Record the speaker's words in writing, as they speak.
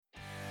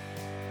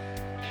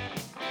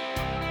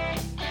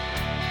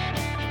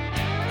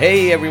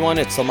Hey everyone,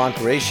 it's Salman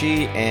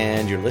Qureshi,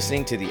 and you're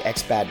listening to the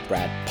Expat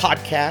Brad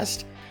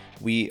podcast.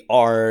 We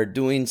are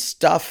doing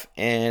stuff,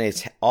 and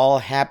it's all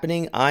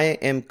happening. I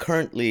am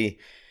currently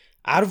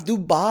out of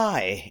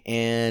Dubai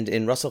and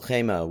in Ras Al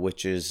Khaimah,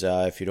 which is,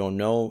 if you don't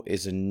know,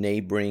 is a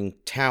neighboring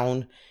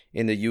town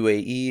in the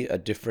UAE, a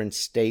different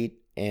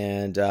state,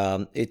 and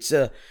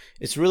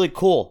it's really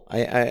cool.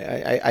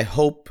 I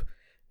hope.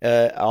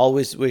 I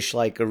always wish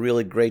like a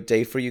really great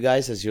day for you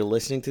guys as you're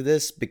listening to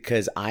this,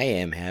 because I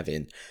am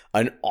having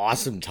an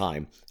awesome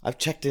time. I've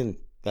checked in,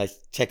 guys,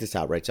 check this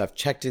out, right? So I've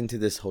checked into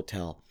this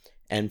hotel,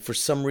 and for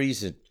some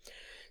reason,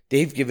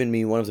 they've given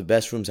me one of the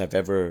best rooms I've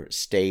ever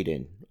stayed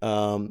in.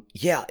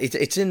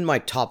 It's in my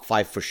top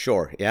 5 for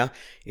sure. Yeah,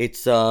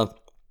 it's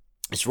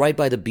right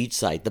by the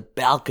beachside. The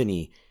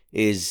balcony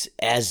is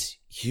as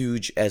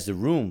huge as the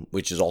room,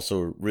 which is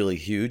also really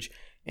huge.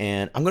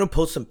 And I'm going to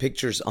post some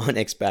pictures on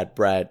Expat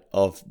Brad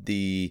of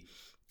the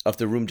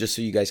room just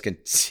so you guys can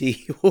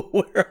see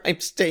where I'm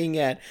staying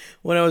at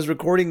when I was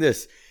recording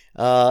this.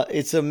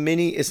 It's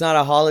not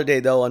a holiday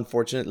though,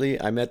 unfortunately.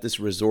 I'm at this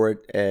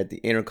resort at the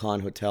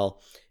Intercon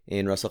Hotel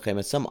in Ras Al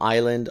Khaimah, some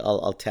island.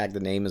 I'll tag the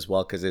name as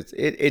well because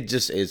it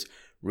just is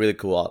really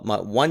cool.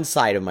 One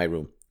side of my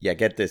room, yeah,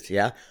 get this,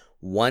 yeah.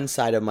 One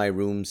side of my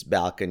room's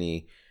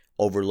balcony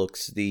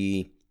overlooks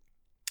the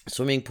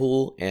swimming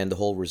pool and the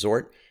whole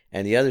resort.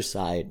 And the other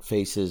side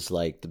faces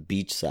like the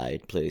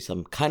beachside place.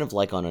 I'm kind of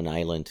like on an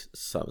island,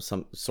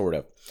 some sort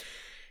of.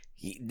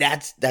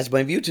 That's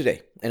my view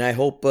today. And I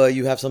hope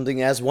you have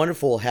something as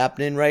wonderful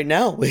happening right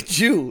now with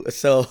you.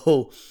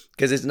 So,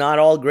 because it's not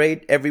all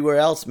great everywhere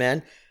else,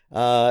 man.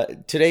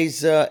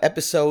 Today's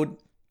episode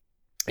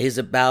is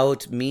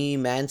about me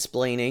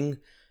mansplaining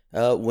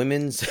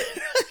women's...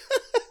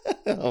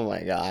 Oh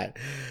my God.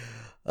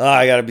 Oh,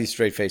 I gotta be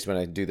straight faced when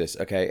I do this.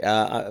 Okay.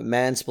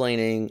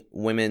 Mansplaining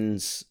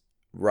women's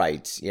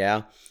rights,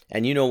 yeah?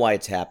 And you know why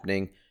it's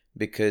happening,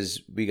 because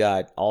we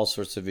got all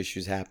sorts of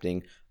issues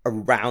happening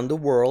around the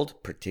world,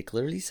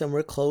 particularly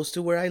somewhere close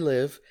to where I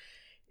live,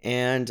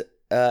 and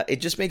it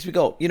just makes me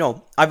go,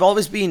 I've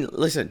always been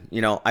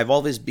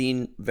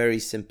very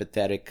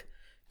sympathetic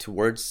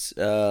towards,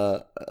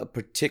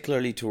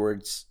 particularly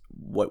towards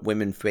what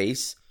women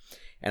face,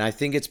 and I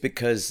think it's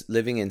because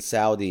living in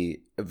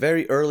Saudi,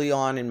 very early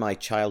on in my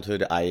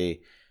childhood, I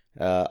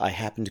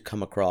happened to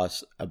come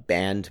across a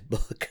banned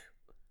book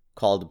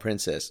called The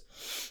Princess,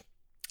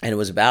 and it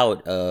was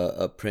about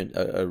a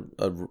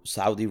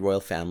Saudi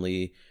royal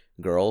family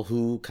girl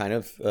who kind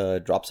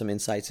of dropped some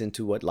insights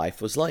into what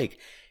life was like.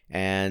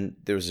 And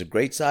there was a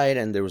great side,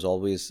 and there was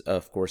always,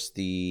 of course,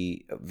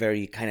 the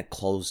very kind of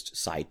closed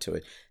side to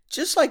it,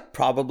 just like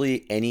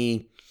probably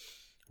any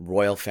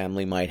royal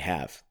family might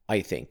have, I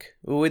think,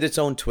 with its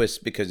own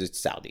twist, because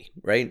it's Saudi,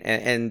 right?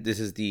 And this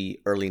is the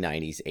early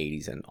 90s,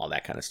 80s, and all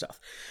that kind of stuff.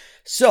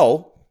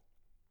 So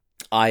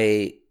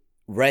I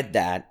read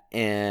that,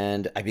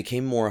 and I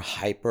became more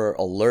hyper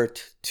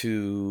alert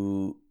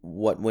to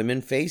what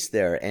women face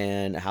there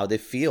and how they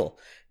feel.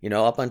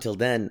 Up until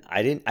then,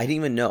 I didn't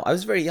even know. I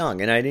was very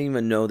young, and I didn't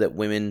even know that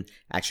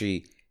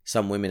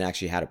some women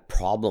actually had a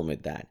problem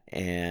with that.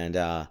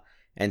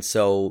 And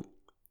so,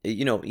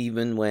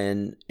 even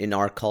when in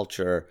our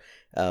culture,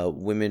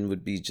 women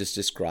would be just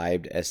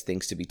described as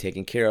things to be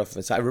taken care of.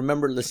 And so I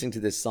remember listening to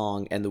this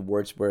song, and the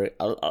words were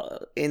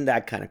in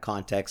that kind of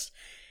context.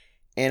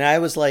 And I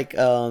was like,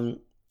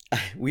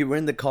 we were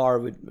in the car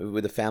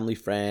with a family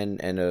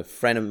friend and a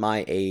friend of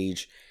my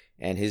age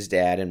and his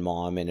dad and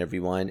mom and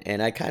everyone.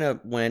 And I kind of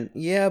went,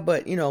 yeah,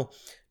 but,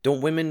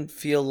 don't women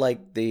feel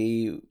like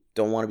they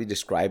don't want to be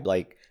described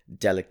like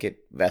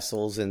delicate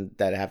vessels and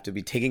that have to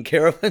be taken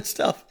care of and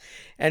stuff?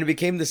 And it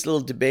became this little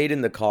debate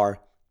in the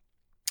car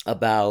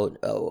about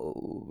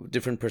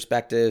different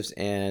perspectives.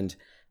 And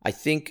I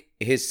think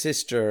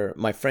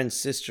my friend's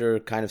sister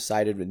kind of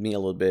sided with me a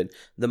little bit.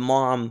 The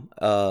mom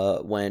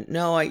went,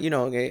 no,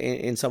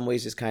 in some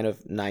ways it's kind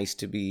of nice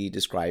to be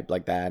described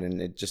like that, and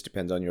it just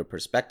depends on your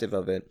perspective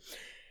of it.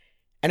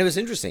 And it was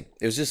interesting.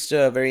 It was just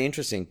very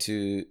interesting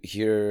to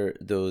hear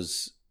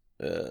those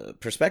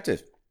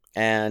perspectives.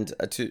 And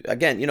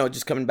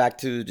just coming back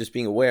to just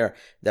being aware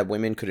that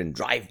women couldn't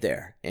drive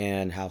there,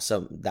 and how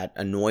that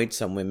annoyed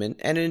some women,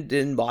 and it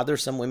didn't bother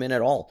some women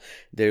at all.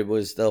 There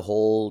was the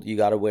whole you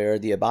got to wear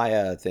the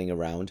abaya thing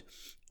around.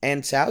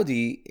 And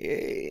Saudi,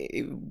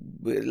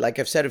 like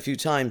I've said a few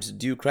times,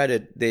 due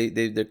credit,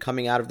 they're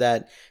coming out of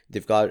that.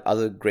 They've got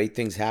other great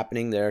things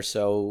happening there.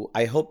 So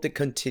I hope they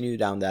continue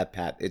down that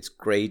path. It's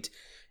great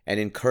and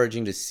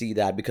encouraging to see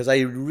that, because I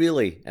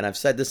really, and I've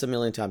said this a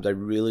million times, I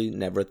really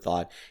never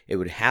thought it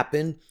would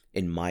happen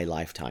in my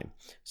lifetime.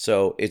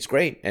 So it's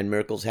great, and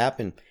miracles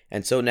happen.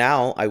 And so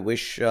now I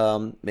wish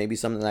maybe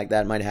something like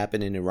that might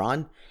happen in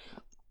Iran.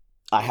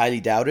 I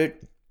highly doubt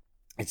it.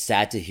 It's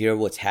sad to hear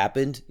what's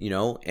happened,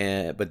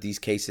 but these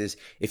cases,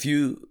 if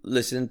you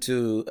listen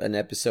to an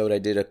episode I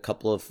did a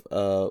couple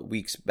of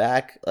weeks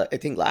back, I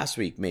think last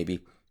week maybe,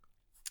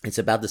 It's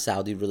about the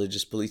Saudi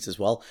religious police as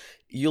well.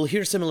 You'll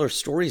hear similar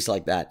stories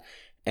like that.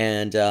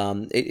 And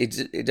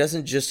it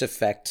doesn't just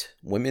affect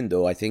women,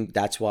 though. I think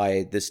that's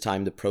why this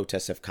time the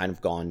protests have kind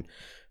of gone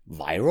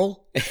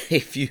viral,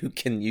 if you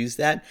can use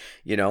that,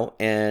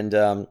 and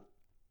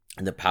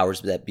the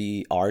powers that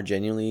be are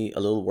genuinely a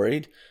little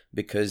worried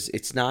because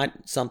it's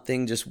not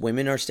something just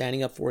women are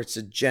standing up for. It's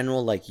a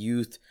general like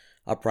youth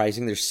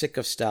uprising. They're sick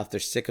of stuff.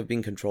 They're sick of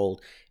being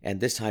controlled. And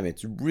this time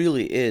it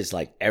really is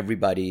like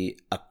everybody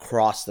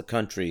across the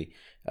country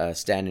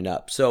standing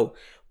up. So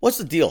what's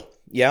the deal?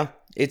 Yeah,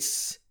 it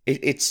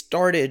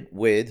started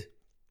with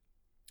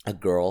a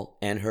girl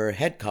and her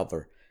head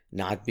cover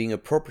not being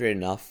appropriate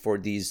enough for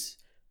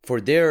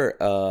their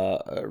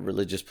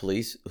religious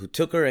police who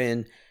took her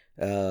in,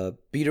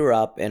 beat her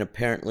up, and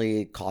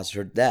apparently caused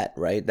her death.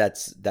 Right?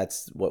 That's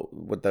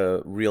what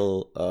the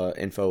real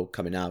info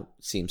coming out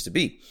seems to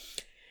be.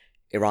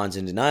 Iran's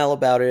in denial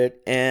about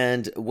it,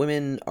 and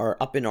women are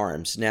up in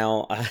arms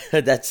now.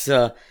 That's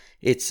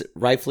it's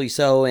rightfully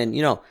so, and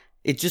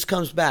it just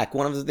comes back.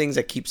 One of the things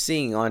I keep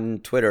seeing on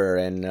Twitter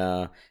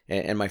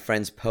and my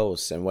friends'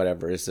 posts and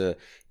whatever is the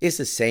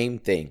same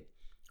thing.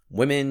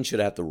 Women should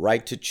have the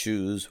right to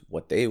choose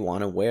what they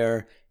want to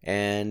wear,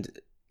 and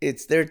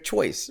it's their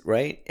choice,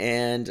 right?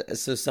 And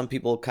so some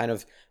people kind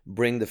of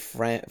bring the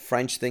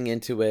French thing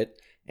into it.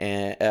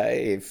 And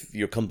if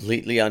you're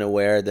completely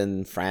unaware,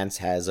 then France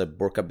has a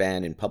burqa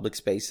ban in public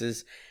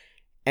spaces.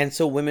 And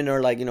so women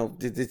are like,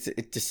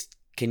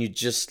 can you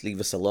just leave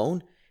us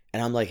alone?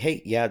 And I'm like,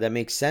 hey, yeah, that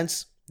makes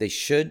sense. They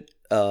should.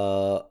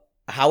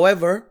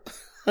 However,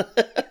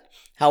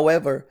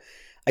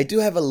 I do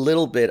have a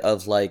little bit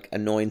of like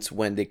annoyance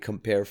when they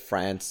compare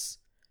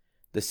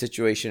the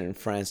situation in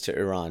France to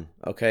Iran.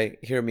 Okay,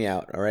 hear me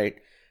out. All right.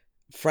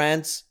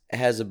 France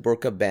has a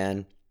burqa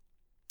ban,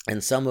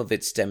 and some of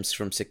it stems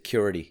from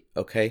security.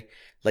 Okay,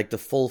 like the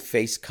full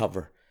face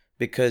cover,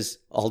 because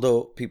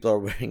although people are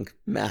wearing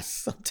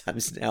masks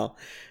sometimes now,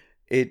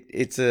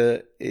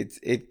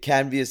 it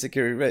can be a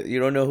security risk. You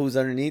don't know who's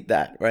underneath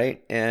that,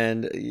 right?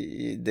 And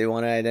they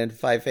want to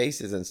identify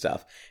faces and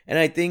stuff. And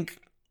I think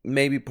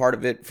maybe part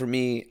of it for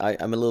me,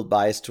 I'm a little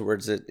biased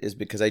towards it, is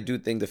because I do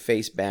think the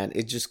face ban,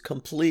 it just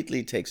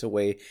completely takes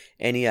away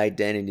any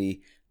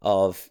identity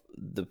of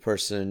the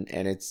person,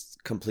 and it's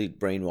complete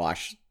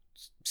brainwash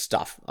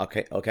stuff.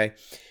 Okay.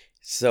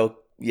 So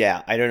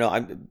yeah, I don't know.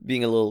 I'm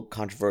being a little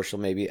controversial,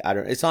 maybe.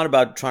 It's not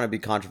about trying to be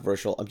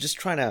controversial. I'm just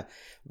trying to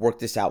work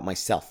this out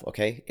myself,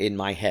 okay, in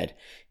my head.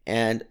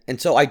 And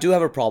so I do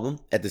have a problem.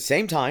 At the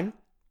same time,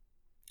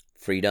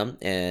 freedom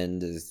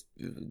and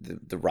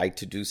the right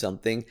to do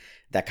something,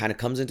 that kind of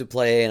comes into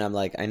play. And I'm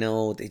like, I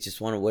know they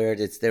just want to wear it.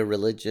 It's their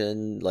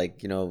religion.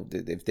 Like,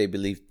 if they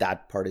believe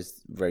that part is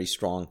very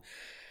strong.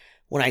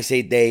 When I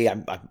say they,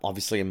 I'm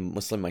obviously a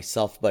Muslim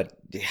myself, but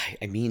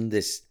I mean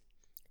this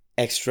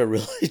extra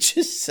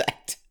religious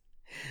sect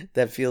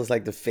that feels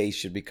like the face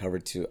should be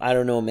covered too. I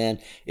don't know, man.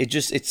 It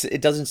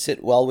doesn't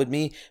sit well with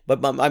me.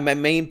 But my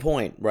main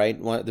point, right?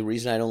 The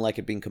reason I don't like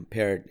it being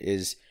compared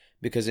is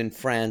because in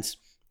France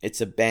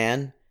it's a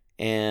ban,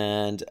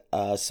 and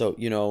so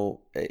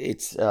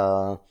it's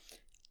no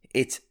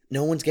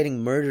one's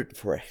getting murdered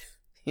for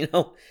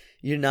it.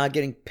 You're not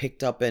getting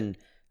picked up and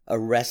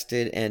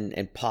arrested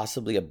and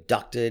possibly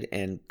abducted,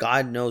 and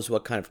God knows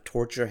what kind of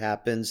torture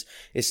happens.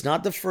 It's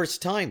not the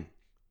first time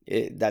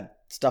that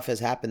stuff has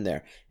happened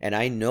there, and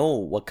I know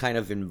what kind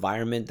of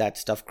environment that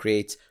stuff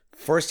creates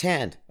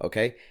firsthand.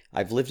 Okay,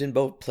 I've lived in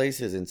both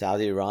places, in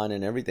Saudi, Iran,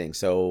 and everything.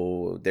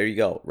 So there you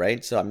go,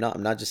 right? So I'm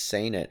not just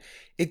saying it.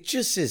 It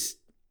just is.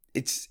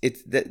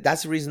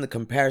 That's the reason the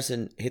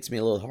comparison hits me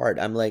a little hard.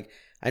 I'm like,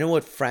 I know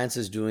what France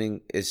is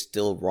doing is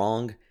still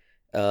wrong,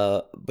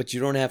 but you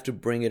don't have to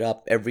bring it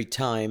up every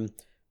time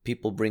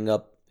people bring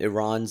up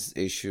Iran's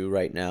issue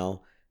right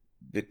now,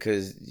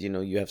 because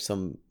you have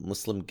some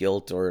Muslim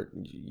guilt, or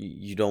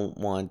you don't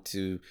want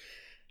to.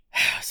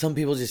 Some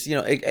people just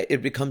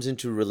it becomes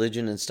into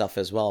religion and stuff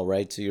as well,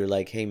 right? So you're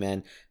like, hey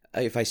man,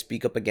 if I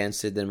speak up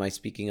against it, then am I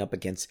speaking up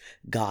against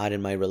God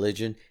and my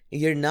religion?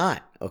 And you're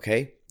not,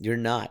 okay? You're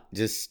not.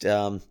 Just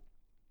I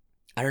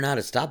don't know how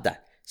to stop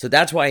that. So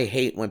that's why I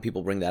hate when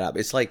people bring that up.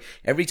 It's like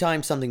every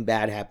time something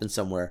bad happens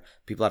somewhere,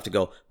 people have to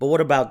go, but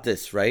what about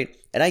this, right?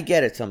 And I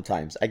get it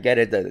sometimes. I get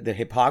it. The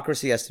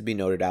hypocrisy has to be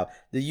noted out.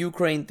 The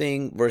Ukraine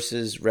thing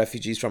versus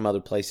refugees from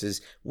other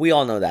places, we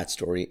all know that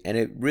story. And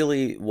it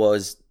really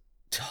was,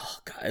 oh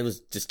God, it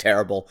was just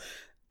terrible.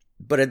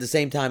 But at the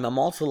same time, I'm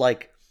also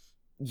like,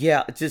 you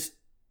got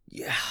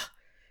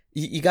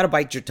to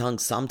bite your tongue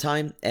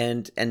sometime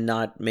and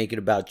not make it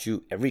about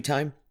you every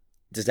time.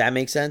 Does that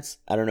make sense?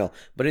 I don't know.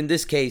 But in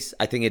this case,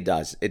 I think it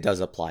does. It does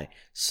apply.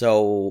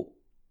 So,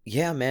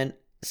 yeah, man,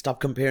 stop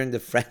comparing the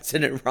France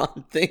and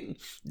Iran thing.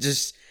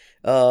 Just,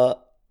 at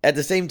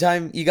the same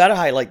time, you got to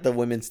highlight the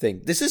women's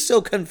thing. This is so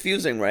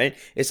confusing, right?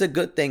 It's a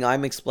good thing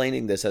I'm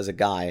explaining this as a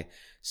guy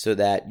so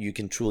that you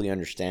can truly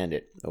understand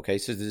it. Okay,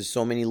 so there's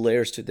so many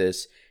layers to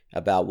this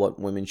about what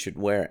women should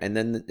wear. And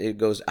then it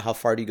goes, how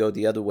far do you go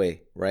the other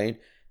way, right?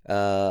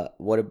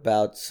 What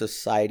about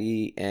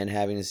society and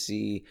having to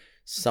see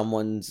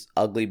someone's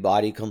ugly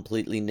body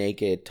completely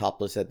naked,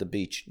 topless at the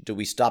beach. Do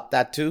we stop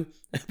that too?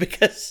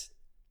 Because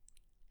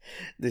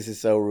this is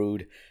so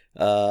rude.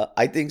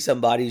 I think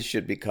some bodies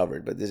should be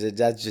covered, but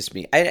that's just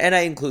me. And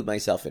I include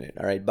myself in it,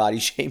 all right? Body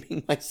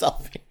shaming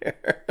myself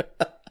here.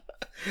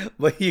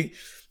 But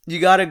you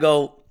got to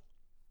go,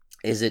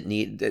 is it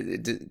need?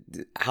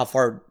 How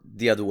far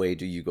the other way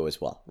do you go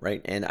as well,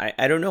 right? And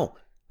I don't know.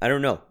 I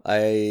don't know.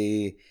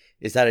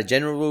 Is that a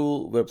general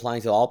rule we're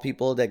applying to all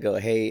people that go,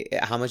 hey,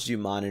 how much do you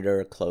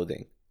monitor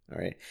clothing? All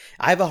right.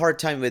 I have a hard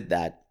time with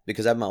that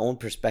because I have my own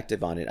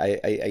perspective on it.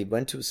 I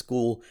went to a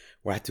school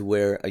where I had to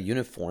wear a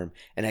uniform,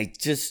 and I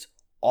just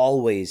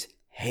always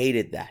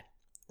hated that,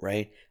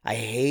 right? I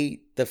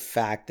hate the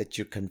fact that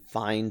you're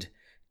confined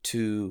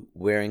to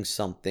wearing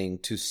something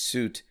to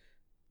suit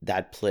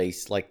that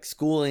place. Like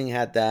schooling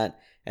had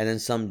that, and then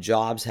some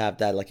jobs have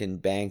that, like in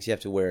banks, you have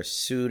to wear a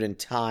suit and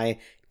tie.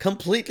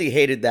 Completely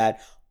hated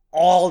that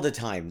all the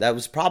time. That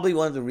was probably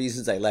one of the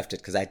reasons I left it,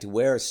 because I had to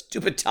wear a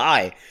stupid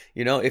tie.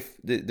 You know, if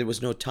there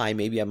was no tie,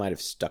 maybe I might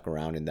have stuck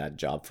around in that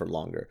job for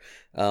longer.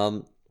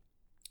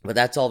 But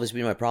that's always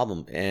been my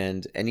problem.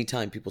 And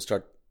anytime people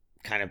start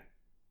kind of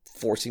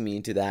forcing me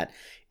into that,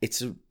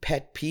 it's a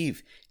pet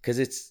peeve,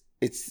 because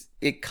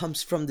it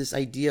comes from this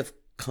idea of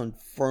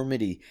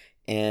conformity.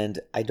 And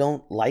I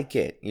don't like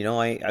it. You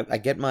know, I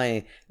get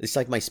it's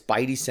like my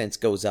spidey sense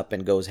goes up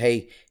and goes,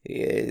 hey,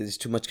 there's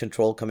too much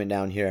control coming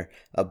down here.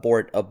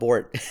 Abort.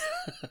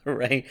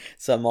 Right?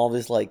 So I'm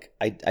always like,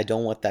 I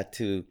don't want that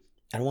I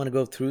don't want to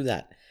go through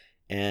that.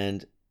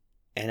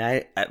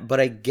 But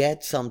I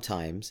get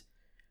sometimes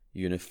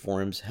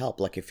uniforms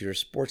help. Like if you're a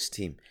sports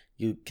team,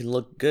 you can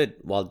look good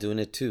while doing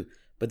it too.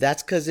 But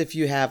that's because if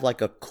you have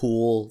like a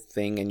cool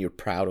thing and you're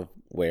proud of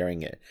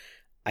wearing it.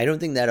 I don't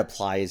think that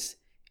applies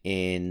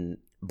in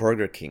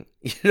Burger King.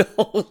 You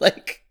know,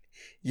 like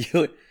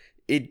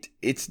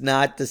it's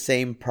not the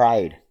same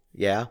pride,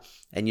 yeah?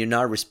 And you're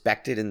not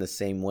respected in the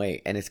same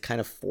way, and it's kind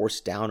of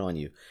forced down on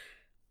you.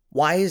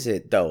 Why is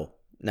it though?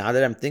 Now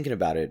that I'm thinking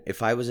about it,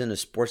 if I was in a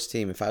sports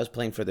team, if I was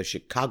playing for the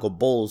Chicago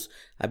Bulls,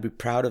 I'd be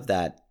proud of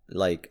that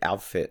like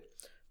outfit.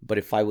 But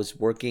if I was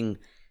working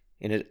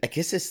in it, I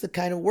guess it's the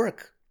kind of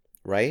work,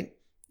 right?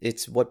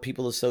 It's what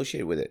people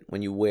associate with it.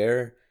 When you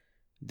wear,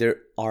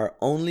 there are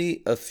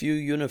only a few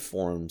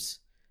uniforms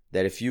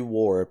that if you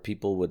wore,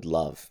 people would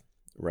love,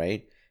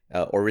 right?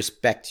 Or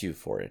respect you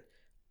for it.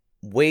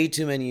 Way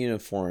too many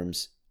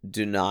uniforms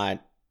do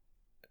not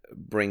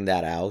bring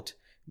that out,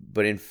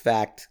 but in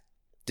fact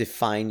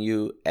define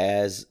you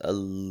as a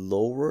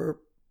lower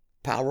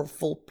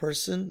powerful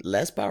person,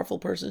 less powerful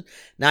person,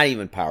 not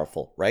even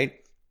powerful, right?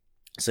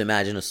 So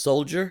imagine a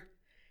soldier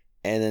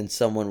and then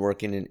someone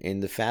working in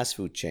the fast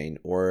food chain,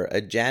 or a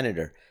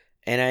janitor.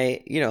 And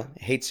I,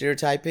 hate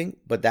stereotyping,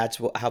 but that's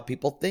how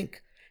people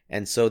think.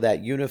 And so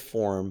that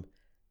uniform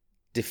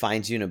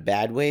defines you in a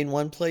bad way in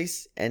one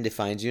place and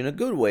defines you in a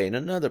good way in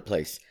another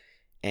place.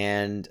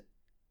 And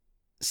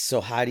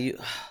so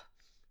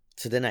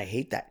so then I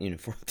hate that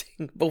uniform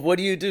thing. But what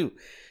do you do?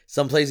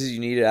 Some places you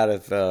need it out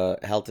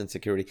of health and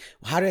security.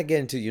 How did I get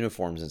into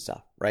uniforms and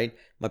stuff, right?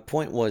 My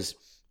point was,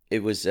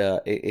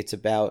 it's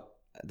about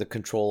the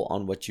control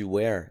on what you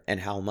wear and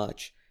how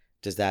much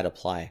does that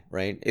apply,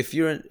 right? If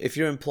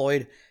you're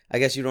employed, I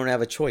guess you don't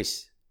have a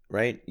choice,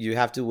 right? You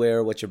have to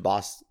wear what your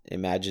boss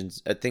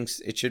imagines,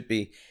 thinks it should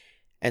be.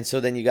 And so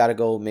then you got to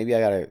go, maybe I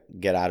got to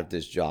get out of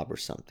this job or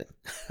something,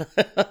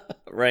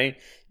 right?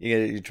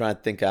 You're trying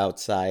to think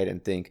outside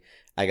and think,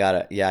 I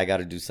got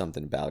to do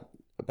something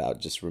about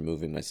just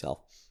removing myself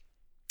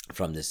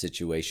from this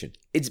situation.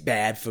 It's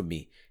bad for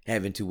me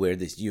having to wear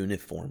this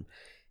uniform.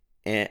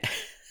 And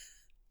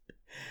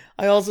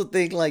I also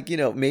think, like,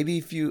 maybe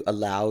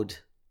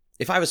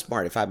if I was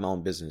smart, if I had my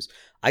own business,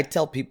 I'd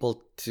tell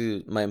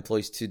my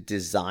employees to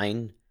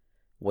design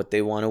what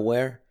they want to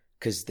wear,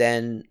 because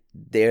then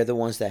they're the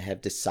ones that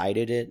have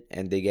decided it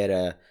and they get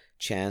a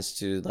chance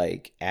to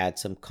like add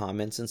some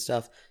comments and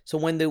stuff. So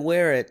when they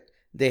wear it,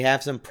 they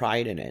have some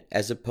pride in it,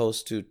 as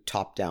opposed to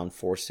top-down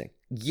forcing.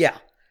 Yeah,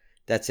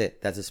 that's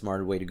it. That's a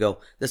smarter way to go.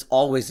 That's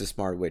always the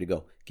smarter way to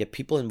go. Get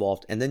people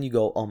involved, and then you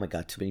go, oh my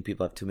God, too many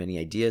people have too many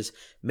ideas.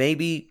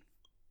 Maybe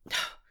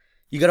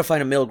you got to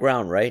find a middle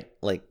ground, right?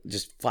 Like,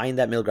 just find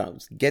that middle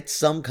ground. Get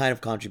some kind of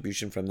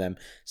contribution from them,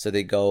 so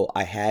they go,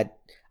 I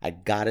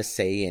got a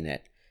say in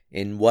it,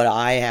 in what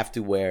I have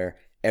to wear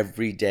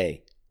every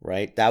day,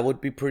 right? That would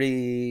be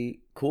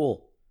pretty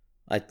cool.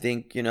 I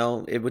think,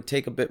 it would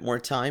take a bit more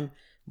time,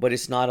 but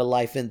it's not a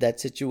life and death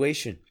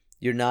situation.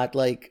 You're not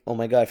like, oh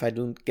my God, if I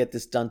don't get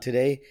this done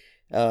today,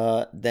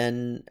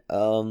 then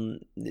it'll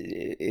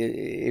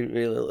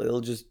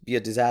just be a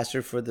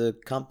disaster for the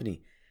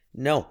company.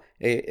 No,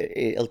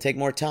 it'll take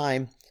more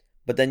time,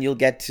 but then you'll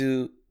get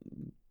to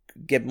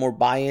get more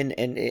buy-in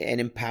and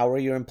empower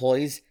your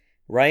employees,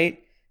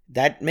 right?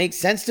 That makes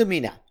sense to me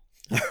now.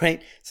 All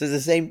right. So it's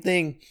the same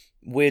thing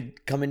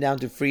with coming down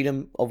to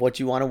freedom of what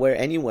you want to wear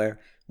anywhere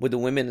with the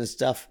women and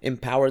stuff.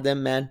 Empower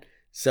them, man.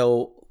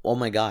 So, oh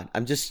my God,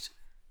 I'm just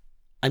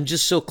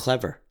so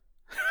clever.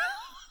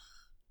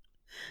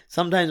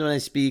 Sometimes when I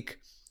speak,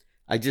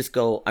 I just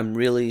go, I'm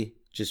really,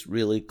 just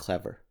really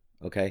clever.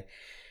 Okay.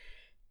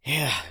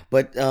 Yeah.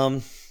 But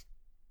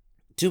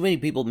too many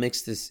people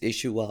mix this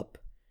issue up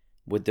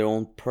with their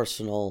own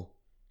personal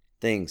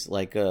things.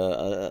 Like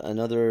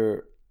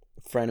another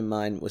friend of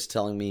mine was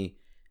telling me,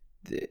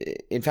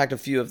 in fact, a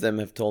few of them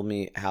have told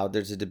me how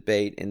there's a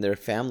debate in their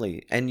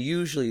family, and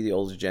usually the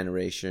older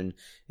generation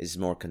is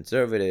more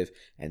conservative,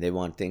 and they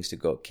want things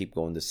to keep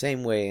going the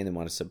same way, and they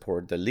want to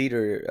support the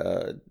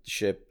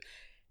leadership.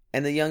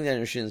 And the young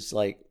generation is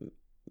like,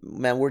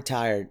 man, we're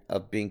tired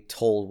of being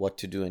told what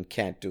to do and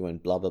can't do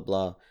and blah blah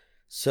blah.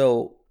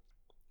 So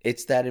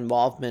it's that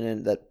involvement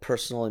and that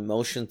personal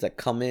emotions that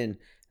come in.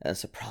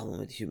 That's a problem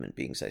with human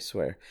beings, I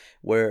swear,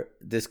 where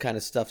this kind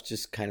of stuff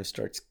just kind of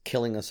starts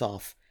killing us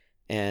off.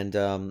 And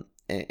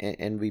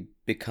we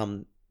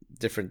become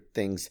different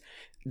things.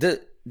 The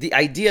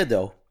idea,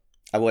 though,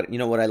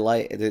 what I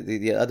like.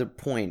 The other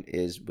point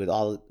is, with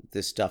all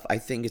this stuff, I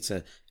think it's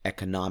a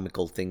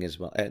economical thing as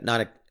well.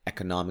 Not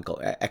economical.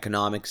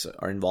 Economics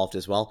are involved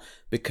as well,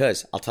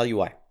 because I'll tell you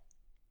why.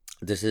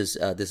 This is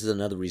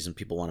another reason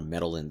people want to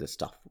meddle in this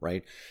stuff,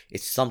 right?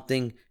 It's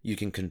something you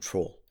can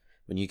control.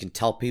 When you can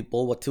tell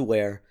people what to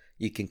wear,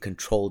 you can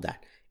control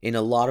that. In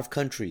a lot of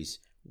countries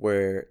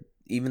where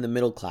even the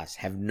middle class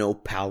have no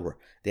power.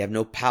 They have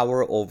no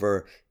power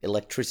over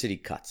electricity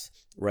cuts,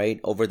 right?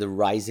 Over the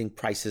rising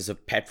prices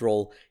of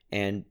petrol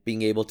and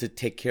being able to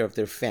take care of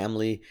their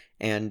family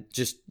and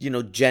just,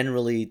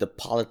 generally the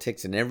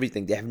politics and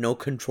everything. They have no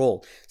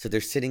control. So they're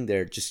sitting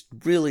there just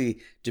really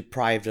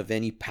deprived of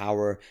any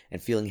power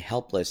and feeling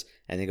helpless.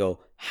 And they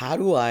go,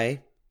 and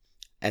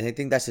I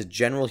think that's a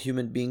general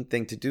human being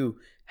thing to do.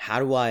 How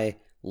do I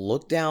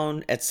look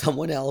down at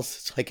someone else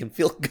so I can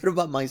feel good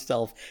about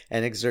myself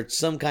and exert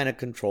some kind of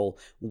control?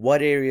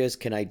 What areas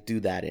can I do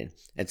that in?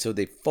 And so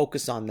they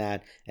focus on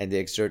that and they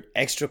exert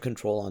extra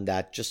control on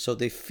that, just so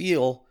they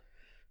feel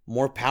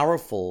more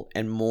powerful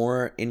and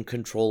more in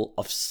control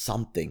of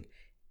something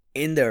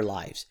in their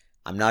lives.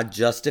 I'm not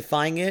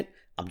justifying it.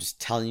 I'm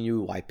just telling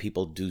you why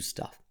people do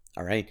stuff.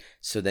 All right.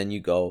 So then you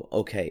go,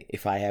 okay,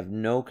 if I have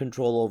no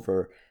control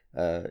over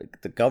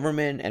the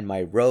government and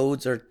my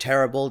roads are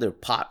terrible, there are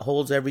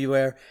potholes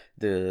everywhere,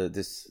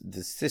 the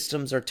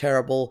systems are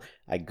terrible,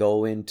 I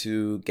go in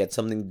to get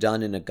something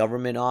done in a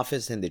government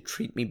office and they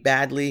treat me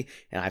badly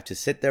and I have to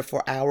sit there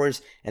for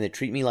hours and they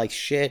treat me like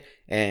shit,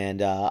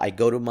 and I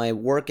go to my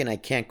work and I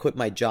can't quit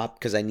my job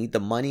because I need the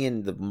money,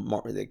 and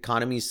the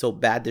economy is so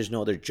bad there's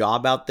no other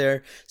job out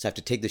there, so I have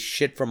to take the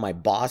shit from my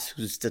boss,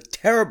 who's a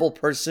terrible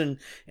person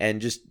and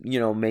just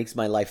makes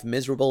my life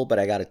miserable, but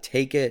I gotta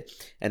take it.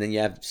 And then you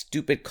have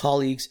stupid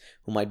colleagues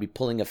who might be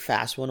pulling a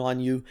fast one on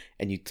you,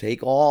 and you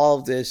take all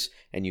of this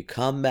and you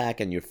come back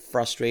and you're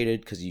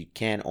frustrated because you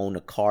can't own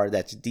a car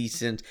that's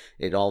decent.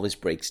 It always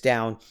breaks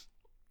down.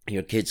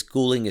 Your kid's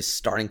schooling is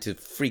starting to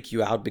freak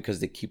you out because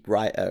they keep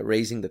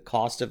raising the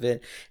cost of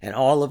it. And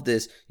all of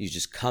this, you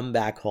just come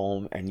back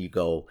home and you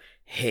go,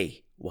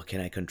 hey, what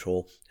can I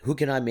control? Who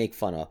can I make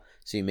fun of?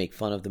 So you make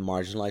fun of the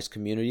marginalized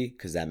community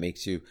because that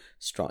makes you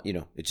strong.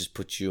 It just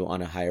puts you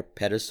on a higher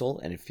pedestal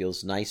and it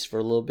feels nice for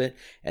a little bit.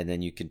 And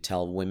then you can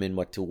tell women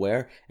what to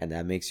wear and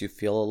that makes you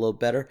feel a little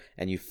better.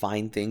 And you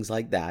find things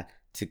like that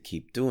to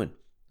keep doing.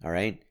 All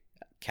right.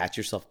 Catch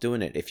yourself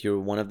doing it. If you're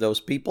one of those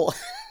people,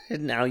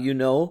 now you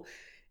know,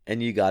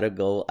 and you got to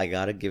go, I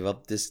got to give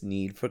up this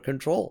need for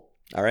control.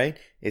 All right.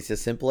 It's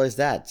as simple as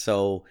that.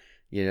 So,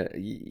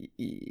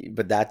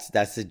 but that's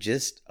the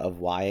gist of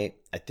why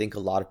I think a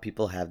lot of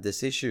people have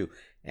this issue.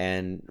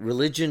 And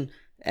religion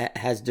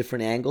has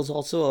different angles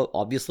also,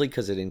 obviously,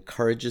 because it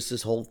encourages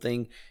this whole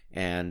thing.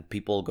 And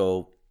people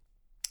go,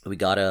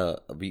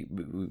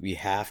 we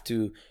have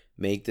to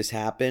make this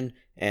happen.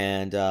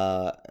 And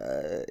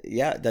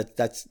yeah,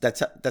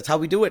 that's how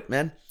we do it,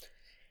 man.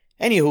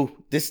 Anywho,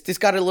 this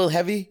got a little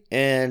heavy,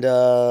 and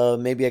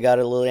maybe I got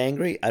a little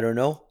angry. I don't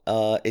know.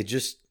 It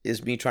just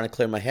is me trying to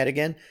clear my head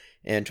again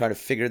and trying to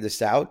figure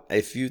this out.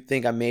 If you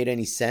think I made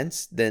any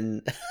sense,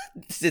 then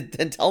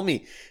then tell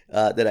me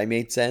that I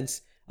made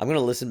sense. I'm going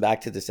to listen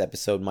back to this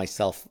episode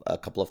myself a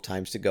couple of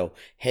times to go,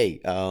 hey,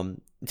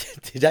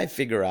 did I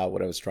figure out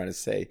what I was trying to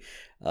say?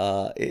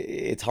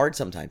 It's hard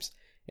sometimes.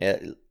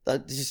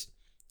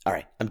 All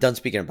right, I'm done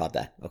speaking about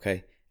that,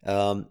 okay?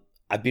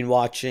 I've been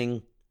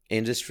watching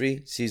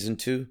Industry Season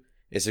 2.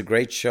 It's a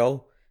great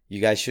show.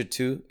 You guys should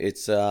too.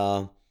 It's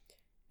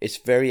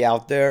very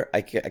out there.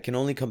 I can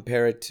only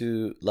compare it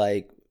to,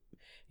 like,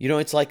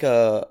 it's like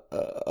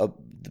a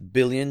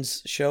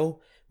Billions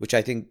show, which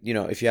I think,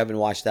 if you haven't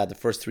watched that, the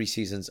first 3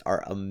 seasons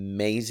are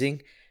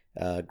amazing.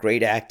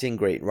 Great acting,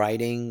 great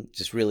writing,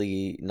 just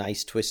really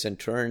nice twists and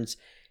turns.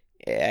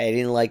 I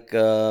didn't like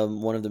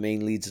one of the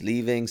main leads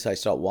leaving, so I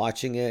stopped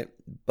watching it,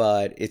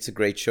 but it's a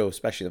great show,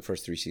 especially the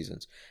first 3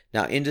 seasons.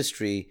 Now,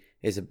 Industry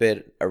is a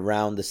bit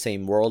around the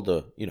same world,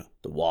 the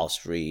Wall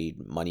Street,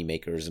 money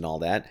makers and all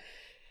that,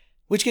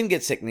 which can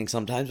get sickening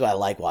sometimes, but I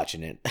like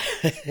watching it.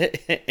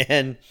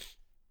 and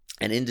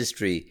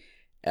Industry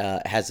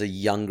has a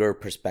younger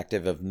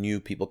perspective of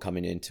new people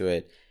coming into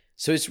it.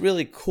 So it's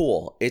really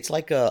cool. It's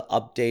like a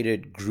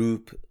updated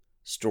group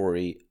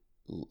story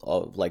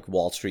of like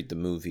Wall Street, the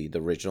movie,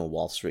 the original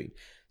Wall Street.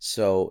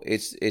 So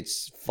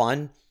it's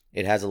fun.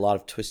 It has a lot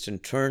of twists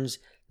and turns.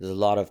 There's a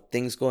lot of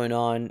things going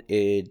on.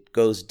 It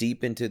goes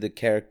deep into the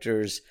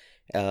characters.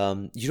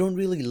 You don't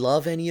really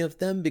love any of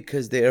them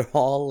because they're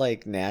all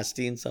like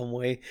nasty in some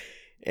way.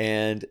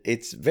 And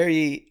it's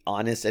very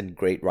honest and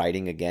great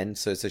writing again.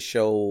 So it's a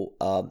show.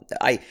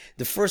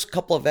 The first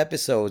couple of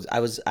episodes, I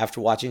was,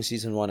 after watching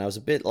season 1, I was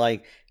a bit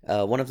like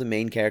one of the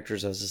main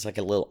characters. I was just like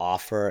a little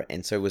off her,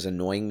 and so it was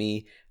annoying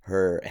me,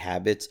 her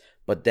habits.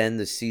 But then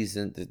the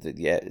season,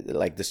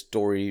 like the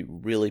story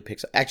really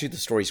picks up. Actually, the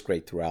story's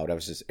great throughout. I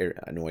was just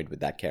annoyed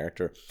with that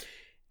character,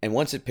 and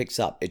once it picks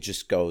up, it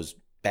just goes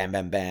bam,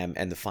 bam, bam,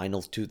 and the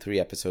final 2-3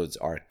 episodes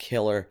are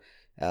killer.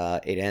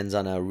 It ends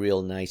on a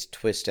real nice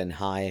twist and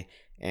high,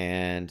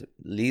 and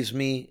leaves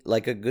me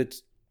like a good,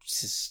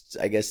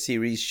 I guess,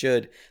 series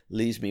should.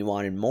 Leaves me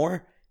wanting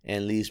more,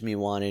 and leaves me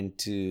wanting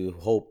to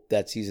hope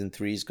that season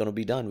 3 is going to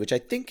be done, which I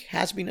think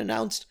has been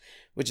announced,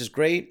 which is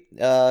great.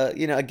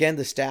 Again,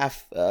 the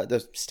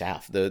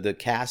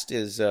cast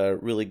is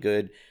really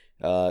good.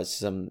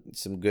 Some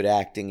good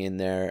acting in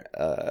there.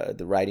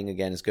 The writing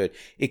again is good.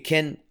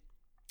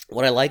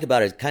 What I like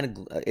about it,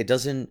 it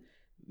doesn't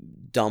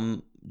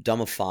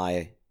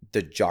dumbify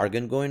the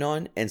jargon going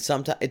on, and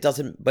sometimes it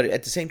doesn't, but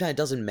at the same time it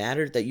doesn't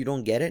matter that you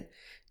don't get it,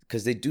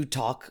 because they do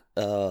talk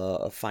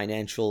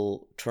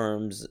financial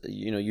terms,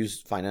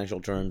 use financial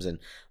terms and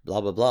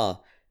blah blah blah,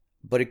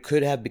 but it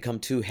could have become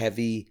too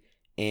heavy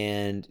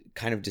and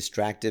kind of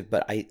distractive.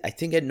 But I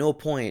think at no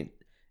point,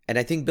 and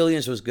I think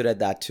Billions was good at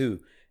that too,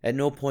 at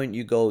no point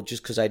you go,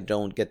 just because I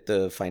don't get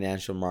the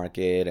financial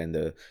market and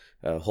the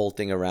whole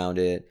thing around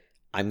it,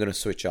 I'm going to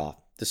switch off.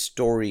 The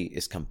story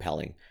is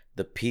compelling.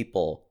 The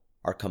people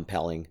are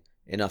compelling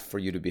enough for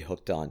you to be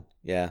hooked on.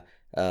 Yeah.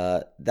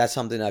 That's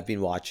something I've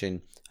been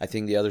watching. I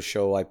think the other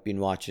show I've been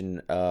watching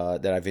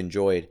that I've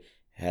enjoyed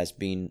has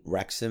been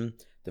Wrexham,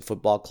 the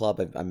football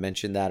club. I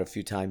mentioned that a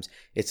few times.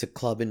 It's a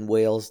club in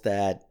Wales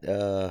that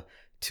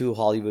two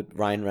Hollywood,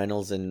 Ryan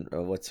Reynolds and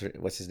what's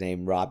his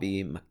name,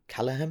 Robbie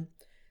McCallaghan.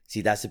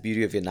 See, that's the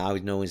beauty of it. Now I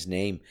know his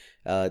name.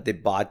 They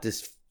bought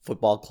this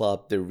football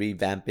club. They're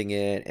revamping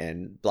it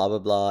and blah blah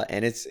blah.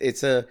 And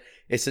it's a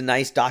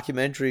nice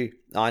documentary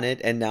on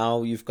it. And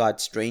now you've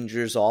got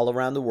strangers all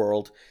around the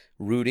world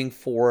rooting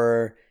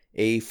for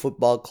a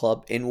football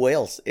club in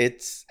Wales.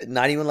 It's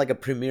not even like a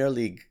Premier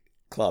League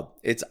club.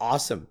 It's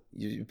awesome.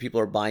 People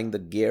are buying the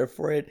gear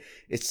for it.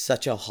 It's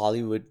such a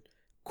Hollywood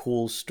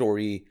cool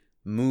story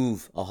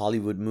move, a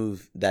Hollywood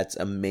move that's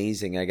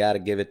amazing. I gotta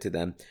give it to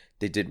them.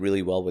 They did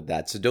really well with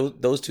that. So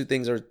those two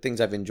things are things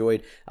I've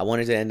enjoyed. I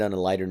wanted to end on a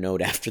lighter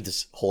note after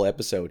this whole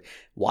episode.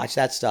 Watch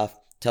that stuff.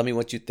 Tell me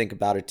what you think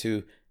about it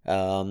too.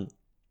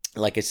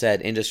 Like I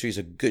said, Industry is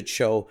a good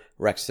show.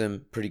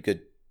 Wrexham, pretty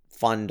good,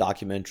 fun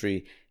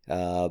documentary.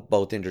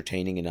 Both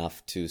entertaining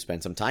enough to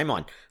spend some time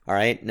on. All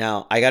right,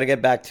 now I got to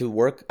get back to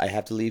work. I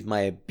have to leave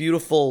my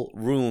beautiful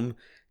room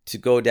to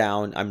go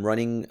down. I'm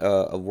running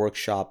a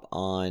workshop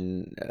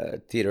on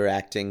theater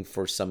acting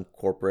for some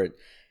corporate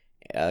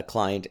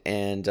client,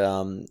 and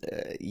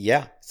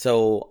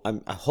so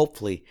I'm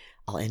hopefully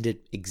I'll end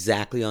it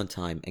exactly on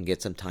time and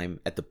get some time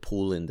at the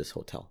pool in this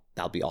hotel.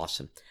 That'll be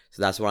awesome.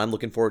 So that's what I'm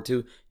looking forward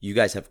to. You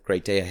guys have a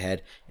great day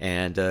ahead,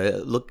 and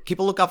keep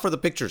a lookout for the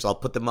pictures. I'll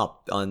put them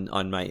up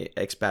on my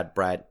Expat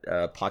Brad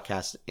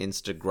podcast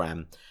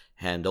Instagram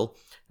handle,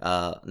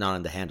 not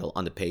on the handle,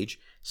 on the page.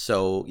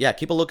 So yeah,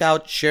 keep a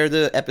lookout. Share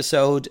the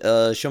episode.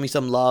 Show me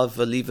some love.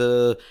 Leave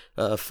a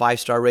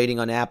 5-star rating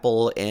on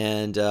Apple,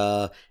 and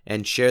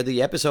share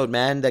the episode,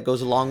 man. That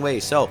goes a long way.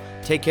 So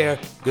take care.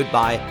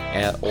 Goodbye,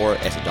 or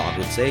as a dog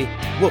would say,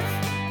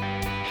 woof.